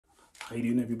How you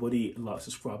doing, everybody? Like,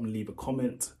 subscribe and leave a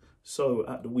comment. So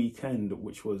at the weekend,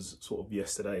 which was sort of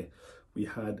yesterday, we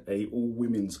had a all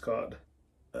women's card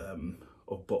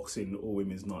of boxing, all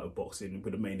women's night of boxing,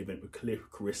 with the main event with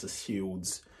Clarrisa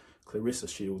Shields,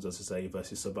 as I say,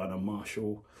 versus Savannah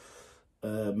Marshall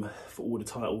for all the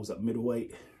titles at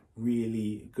middleweight.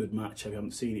 Really good match. If you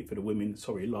haven't seen it for the women,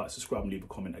 sorry, like, subscribe and leave a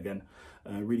comment again.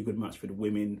 Really good match for the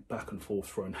women, back and forth,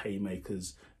 throwing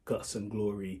haymakers, guts and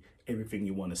glory, everything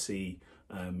you want to see.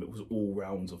 It was all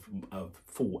rounds of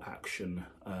full action.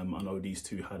 I know these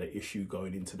two had an issue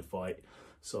going into the fight,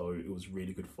 so it was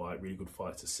really good fight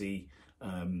to see.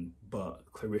 But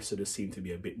Clarrisa just seemed to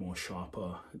be a bit more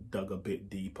sharper, dug a bit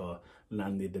deeper,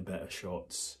 landed the better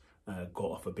shots,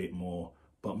 got off a bit more.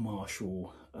 But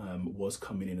Marshall was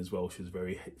coming in as well. She was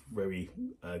very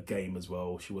game as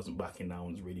well. She wasn't backing down.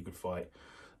 It was a really good fight.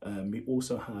 We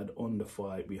also had on the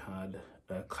fight, we had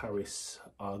Clarrisa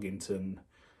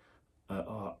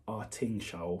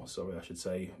Artingshall, sorry, I should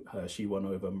say. She won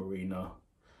over Marina.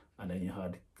 And then you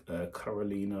had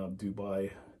Carolina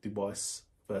Dubai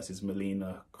versus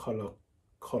Melina Colvera.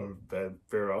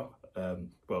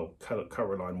 Well,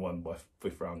 Caroline won by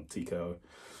 5th round TKO.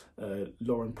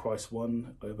 Lauren Price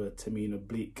won over Tamina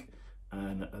Bleak,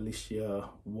 and Alicia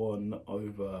won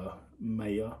over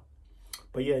Maya.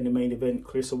 But yeah, in the main event,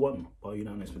 Clarrisa won by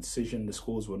unanimous decision. The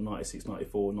scores were 96,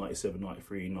 94, 97,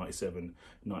 93, 97,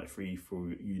 93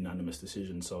 through unanimous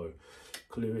decision. So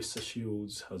Clarrisa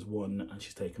Shields has won and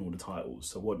she's taken all the titles.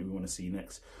 So what do we want to see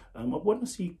next? I want to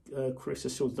see Clarrisa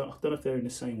Shields, I don't know if they're in the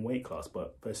same weight class,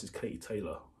 but versus Katie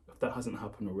Taylor. If that hasn't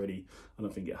happened already, I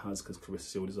don't think it has, because Clarrisa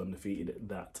Shields is undefeated.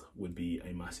 That would be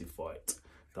a massive fight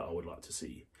that I would like to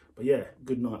see. But yeah,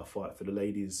 good night of fight for the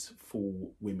ladies,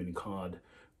 full women card.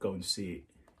 Go and see it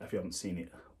if you haven't seen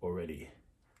it already.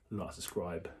 Like,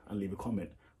 subscribe and leave a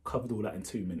comment. Covered all that in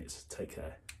 2 minutes. Take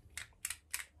care.